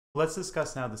Let's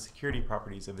discuss now the security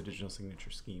properties of the digital signature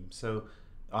scheme. So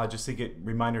just to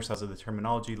remind ourselves of the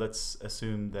terminology, let's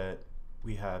assume that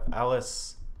we have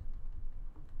Alice,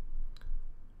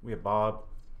 we have Bob.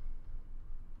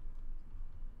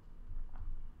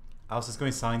 Alice is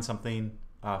going to sign something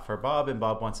for Bob, and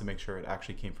Bob wants to make sure it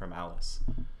actually came from Alice.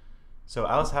 So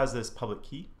Alice has this public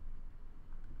key,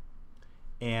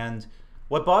 and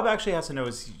what Bob actually has to know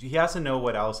is he has to know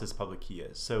what Alice's public key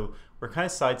is. So we're kind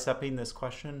of sidestepping this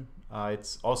question.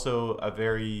 It's also a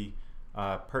very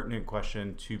pertinent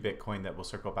question to Bitcoin that we'll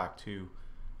circle back to,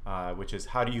 which is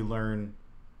how do you learn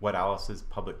what Alice's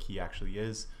public key actually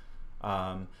is?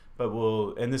 And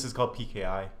this is called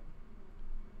PKI,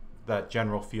 that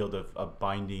general field of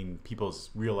binding people's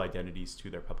real identities to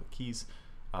their public keys.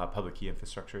 Public key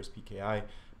infrastructure is PKI.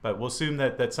 But we'll assume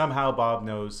that somehow Bob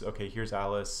knows, okay, here's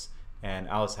Alice, and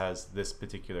Alice has this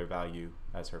particular value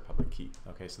as her public key.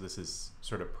 Okay, so this is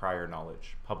sort of prior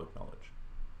knowledge, public knowledge.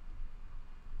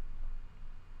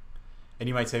 And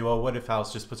you might say, well, what if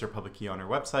Alice just puts her public key on her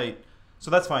website?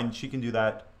 So that's fine, she can do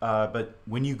that. But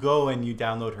when you go and you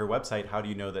download her website, how do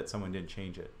you know that someone didn't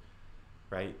change it,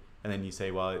 right? And then you say,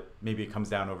 well, maybe it comes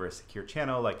down over a secure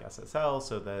channel like SSL,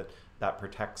 so that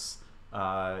protects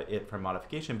it from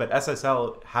modification. But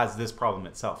SSL has this problem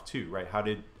itself too, right? How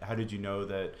did you know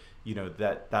that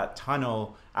that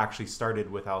tunnel actually started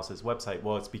with Alice's website?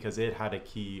 Well, it's because it had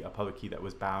a public key that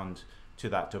was bound to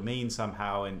that domain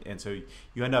somehow, and so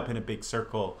you end up in a big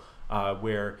circle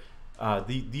where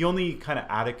the only kind of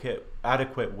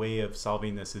adequate way of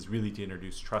solving this is really to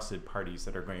introduce trusted parties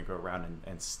that are going to go around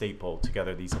and staple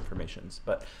together these informations.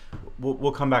 But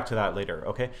we'll come back to that later,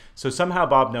 okay? So somehow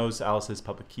Bob knows Alice's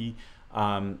public key,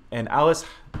 and Alice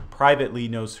privately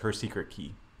knows her secret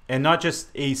key. And not just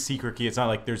a secret key, it's not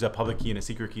like there's a public key and a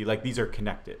secret key, like these are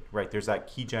connected, right? There's that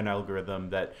keygen algorithm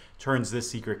that turns this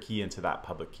secret key into that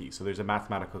public key. So there's a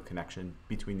mathematical connection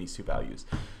between these two values.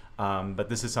 But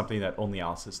this is something that only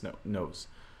Alice knows.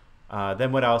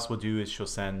 Then what Alice will do is she'll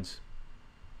send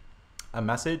a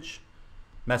message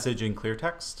in clear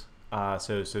text.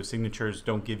 So signatures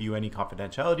don't give you any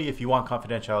confidentiality. If you want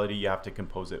confidentiality, you have to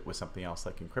compose it with something else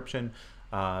like encryption.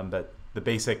 But the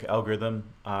basic algorithm,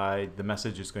 the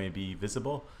message is going to be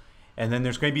visible. And then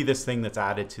there's going to be this thing that's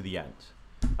added to the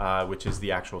end, which is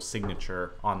the actual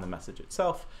signature on the message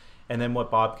itself. And then what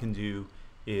Bob can do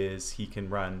is he can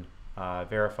run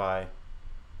verify.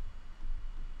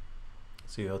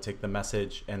 So he'll take the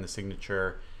message and the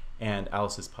signature and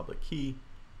Alice's public key.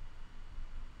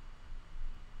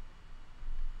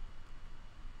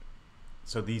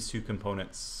 So these two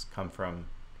components come from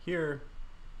here,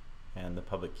 and the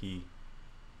public key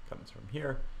comes from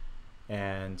here.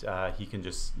 And he can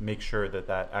just make sure that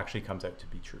that actually comes out to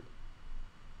be true.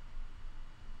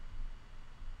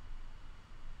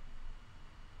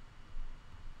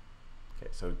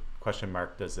 Okay, so question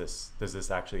mark, does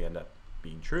this actually end up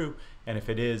being true? And if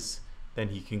it is, then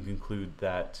he can conclude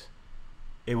that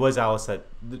it was Alice that,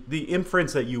 the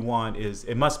inference that you want is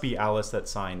it must be Alice that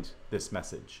signed this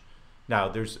message. Now,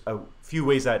 there's a few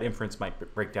ways that inference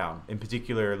might break down. In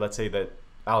particular, let's say that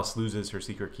Alice loses her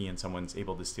secret key and someone's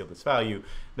able to steal this value,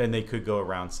 then they could go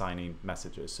around signing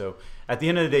messages. So at the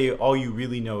end of the day, all you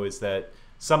really know is that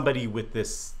somebody with the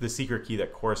secret key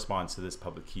that corresponds to this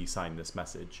public key signed this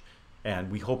message.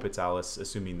 And we hope it's Alice,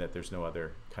 assuming that there's no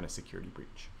other kind of security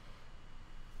breach.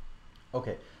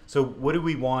 Okay, so what do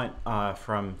we want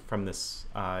from this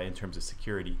in terms of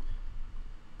security?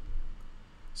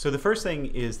 So the first thing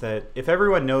is that if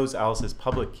everyone knows Alice's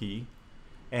public key,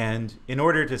 and in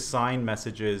order to sign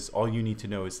messages, all you need to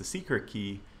know is the secret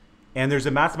key, and there's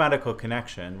a mathematical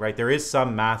connection, right? There is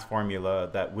some math formula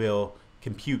that will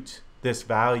compute this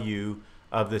value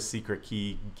of the secret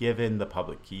key given the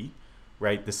public key,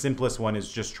 right? The simplest one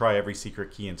is just try every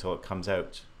secret key until it comes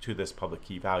out to this public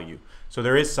key value. So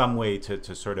there is some way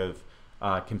to sort of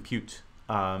compute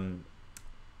the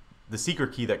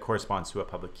secret key that corresponds to a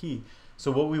public key. So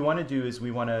what we want to do is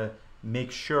we want to make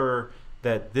sure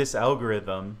that this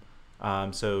algorithm,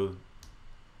 so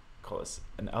call this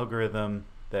an algorithm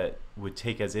that would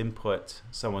take as input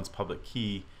someone's public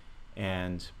key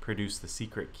and produce the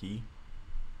secret key.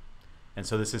 And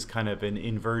so this is kind of an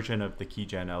inversion of the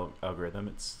keygen algorithm.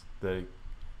 It's the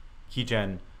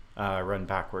keygen run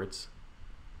backwards.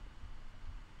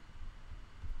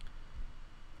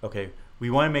 Okay, we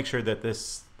want to make sure that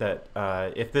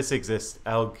if this exists,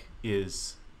 alg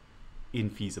is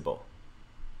infeasible,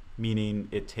 meaning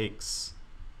it takes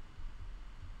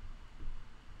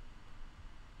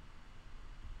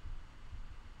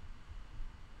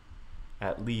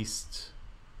at least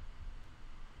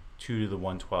 2 to the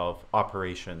 112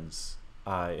 operations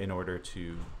in order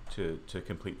to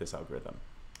complete this algorithm.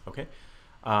 Okay,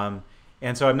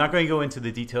 and so I'm not going to go into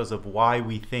the details of why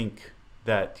we think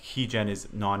that keygen is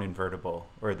non-invertible,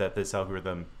 or that this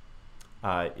algorithm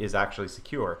is actually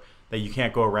secure, that you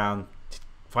can't go around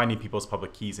finding people's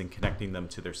public keys and connecting them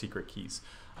to their secret keys.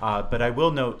 But I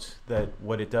will note that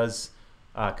what it does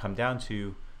come down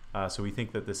to, so we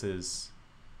think that this is,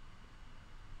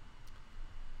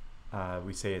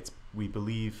 we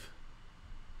believe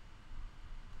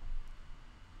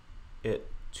it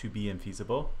to be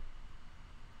infeasible.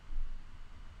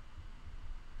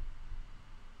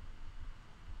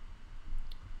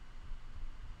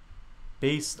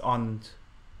 Based on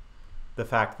the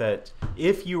fact that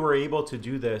if you were able to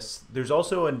do this, there's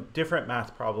also a different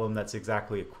math problem that's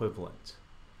exactly equivalent.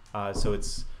 So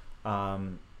it's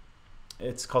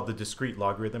called the discrete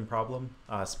logarithm problem,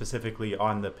 specifically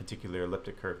on the particular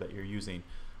elliptic curve that you're using.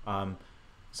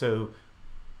 So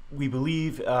we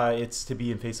believe it's to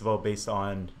be infeasible based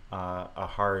on a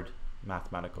hard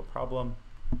mathematical problem.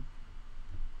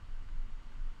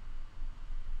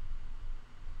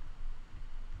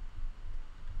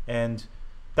 And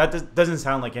that doesn't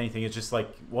sound like anything. It's just like,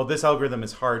 well, this algorithm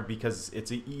is hard because it's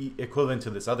equivalent to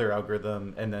this other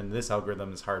algorithm, and then this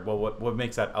algorithm is hard. Well, what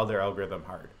makes that other algorithm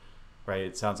hard, right?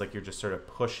 It sounds like you're just sort of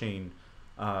pushing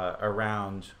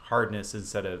around hardness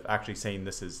instead of actually saying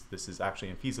this is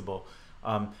actually infeasible.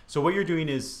 So what you're doing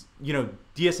is,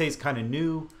 DSA is kind of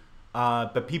new,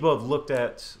 but people have looked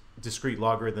at discrete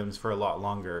logarithms for a lot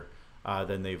longer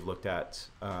than they've looked at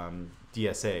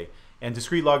DSA. And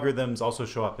discrete logarithms also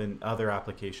show up in other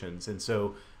applications. And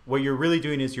so what you're really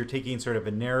doing is you're taking sort of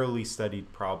a narrowly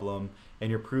studied problem and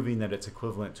you're proving that it's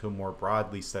equivalent to a more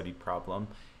broadly studied problem.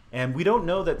 And we don't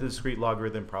know that the discrete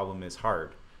logarithm problem is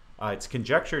hard. It's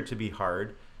conjectured to be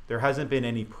hard. There hasn't been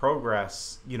any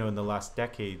progress, in the last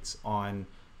decades on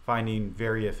finding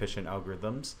very efficient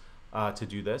algorithms to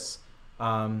do this.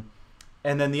 And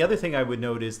then the other thing I would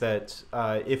note is that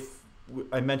if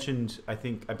I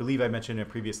believe I mentioned in a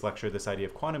previous lecture this idea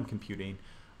of quantum computing.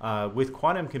 With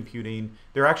quantum computing,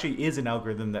 there actually is an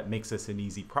algorithm that makes this an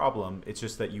easy problem. It's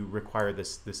just that you require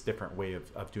this different way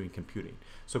of doing computing.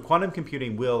 So quantum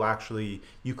computing will actually,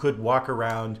 you could walk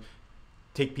around,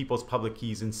 take people's public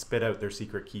keys and spit out their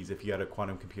secret keys if you had a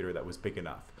quantum computer that was big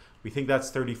enough. We think that's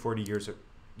 30, 40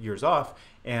 years off.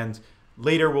 And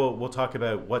later we'll talk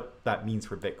about what that means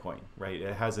for Bitcoin, right?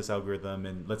 It has this algorithm,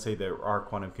 and let's say there are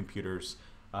quantum computers.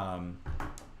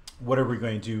 What are we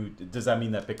going to do? Does that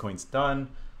mean that Bitcoin's done?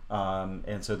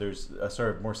 And so there's a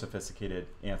sort of more sophisticated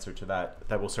answer to that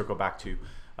we'll circle back to.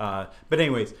 But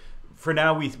anyways, for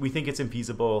now we think it's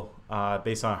infeasible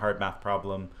based on a hard math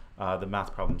problem. The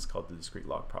math problem is called the discrete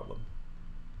log problem.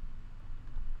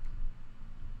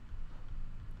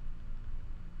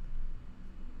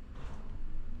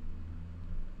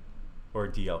 Or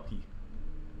DLP.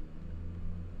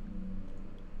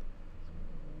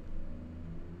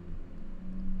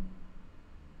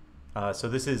 So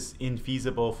this is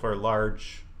infeasible for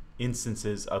large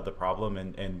instances of the problem,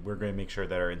 and we're going to make sure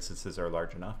that our instances are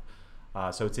large enough.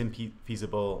 So it's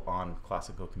infeasible on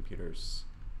classical computers.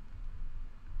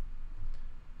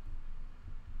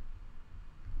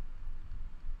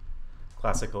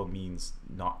 Classical means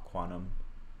not quantum.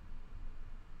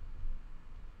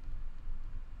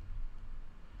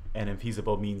 And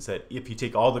infeasible means that if you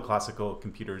take all the classical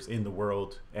computers in the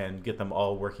world and get them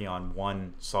all working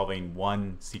on solving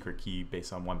one secret key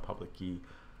based on one public key,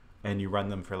 and you run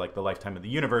them for like the lifetime of the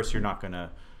universe, you're not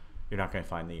gonna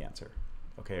find the answer,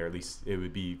 okay? Or at least it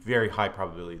would be very high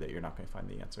probability that you're not going to find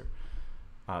the answer.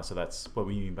 So that's what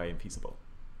we mean by infeasible.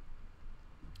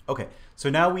 Okay, so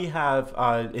now we have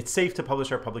it's safe to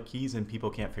publish our public keys, and people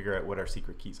can't figure out what our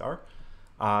secret keys are.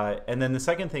 And then the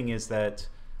second thing is that,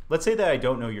 let's say that I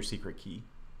don't know your secret key,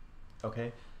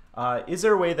 okay? Is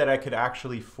there a way that I could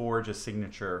actually forge a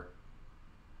signature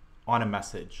on a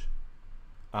message?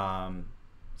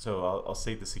 So I'll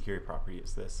say the security property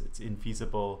is this. It's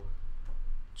infeasible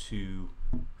to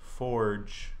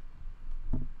forge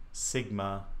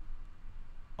sigma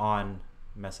on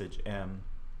message M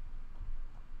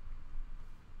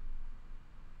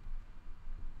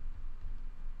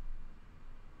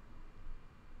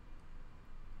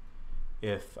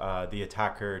if the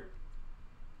attacker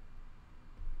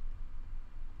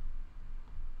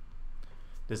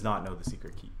does not know the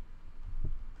secret key.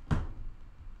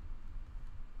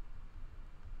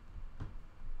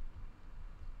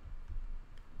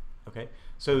 Okay,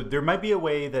 so there might be a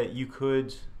way that you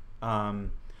could, for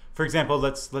example,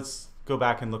 let's go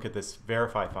back and look at this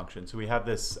verify function. So we have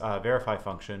this verify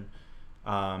function.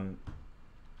 So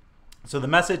the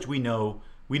message we know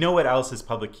we know what Alice's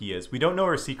public key is. We don't know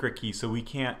her secret key, so we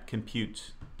can't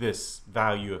compute this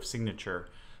value of signature.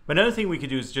 But another thing we could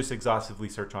do is just exhaustively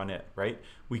search on it, right?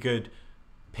 We could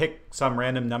pick some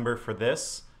random number for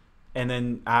this and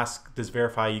then ask, does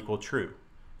verify equal true?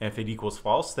 And if it equals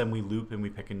false, then we loop and we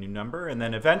pick a new number. And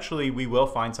then eventually we will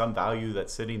find some value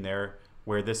that's sitting there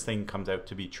where this thing comes out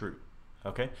to be true.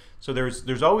 Okay, so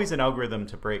there's always an algorithm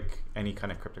to break any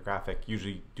kind of cryptographic,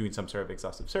 usually doing some sort of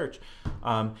exhaustive search.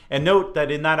 And note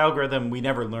that in that algorithm, we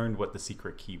never learned what the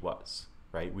secret key was,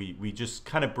 right? We just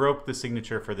kind of broke the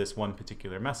signature for this one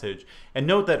particular message. And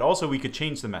note that also we could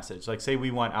change the message. Like say we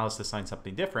want Alice to sign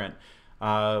something different.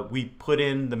 We put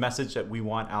in the message that we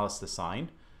want Alice to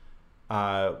sign.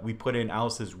 We put in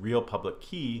Alice's real public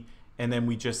key, and then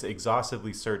we just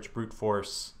exhaustively search brute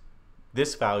force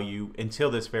this value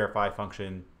until this verify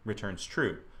function returns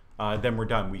true. Then we're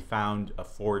done. We found a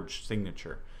forged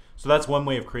signature. So that's one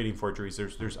way of creating forgeries.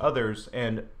 There's others,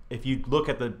 and if you look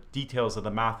at the details of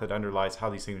the math that underlies how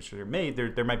these signatures are made,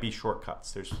 there might be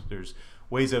shortcuts. There's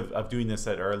ways of doing this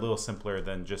that are a little simpler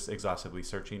than just exhaustively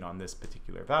searching on this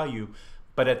particular value.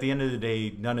 But at the end of the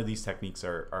day, none of these techniques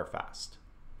are fast.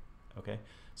 Okay,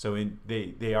 so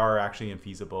they are actually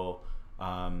infeasible.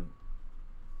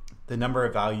 The number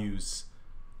of values,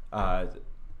 the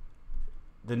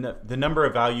number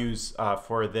of values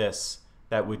for this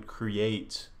that would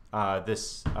create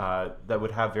that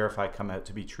would have verify come out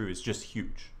to be true is just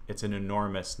huge. It's an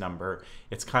enormous number.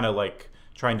 It's kind of like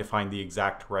trying to find the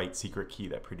exact right secret key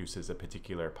that produces a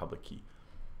particular public key.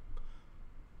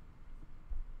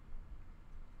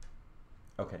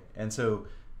 Okay, and so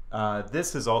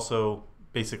this is also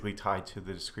basically tied to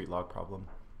the discrete log problem.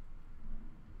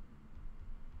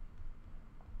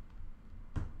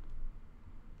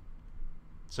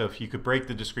 So if you could break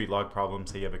the discrete log problem,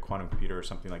 say you have a quantum computer or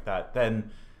something like that,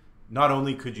 then not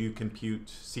only could you compute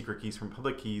secret keys from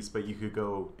public keys, but you could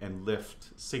go and lift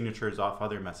signatures off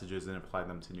other messages and apply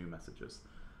them to new messages.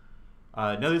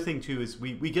 Another thing too is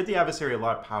we get the adversary a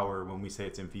lot of power when we say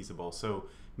it's infeasible. So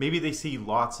maybe they see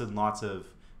lots and lots of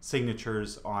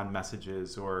signatures on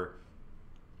messages, or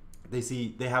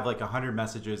they have like 100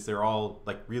 messages, they're all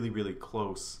like really, really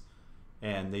close,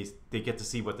 and they get to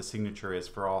see what the signature is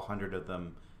for all 100 of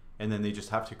them, and then they just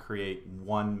have to create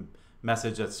one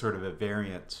message that's sort of a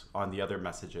variant on the other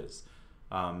messages.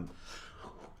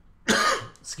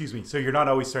 Excuse me. So you're not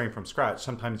always starting from scratch.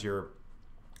 Sometimes you're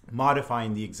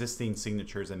modifying the existing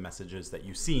signatures and messages that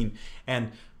you've seen.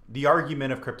 And the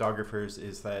argument of cryptographers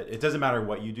is that it doesn't matter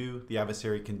what you do, the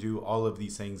adversary can do all of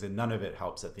these things and none of it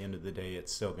helps. At the end of the day,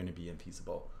 it's still going to be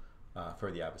infeasible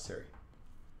for the adversary.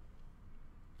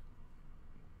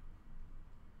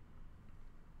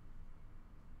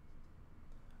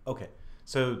 Okay,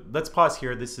 so let's pause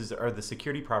here. This are the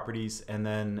security properties, and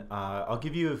then I'll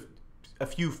give you a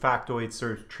few factoids,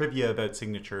 sort of trivia about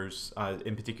signatures,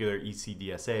 in particular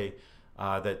ECDSA,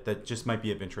 that just might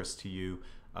be of interest to you,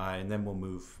 and then we'll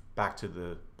move back to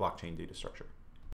the blockchain data structure.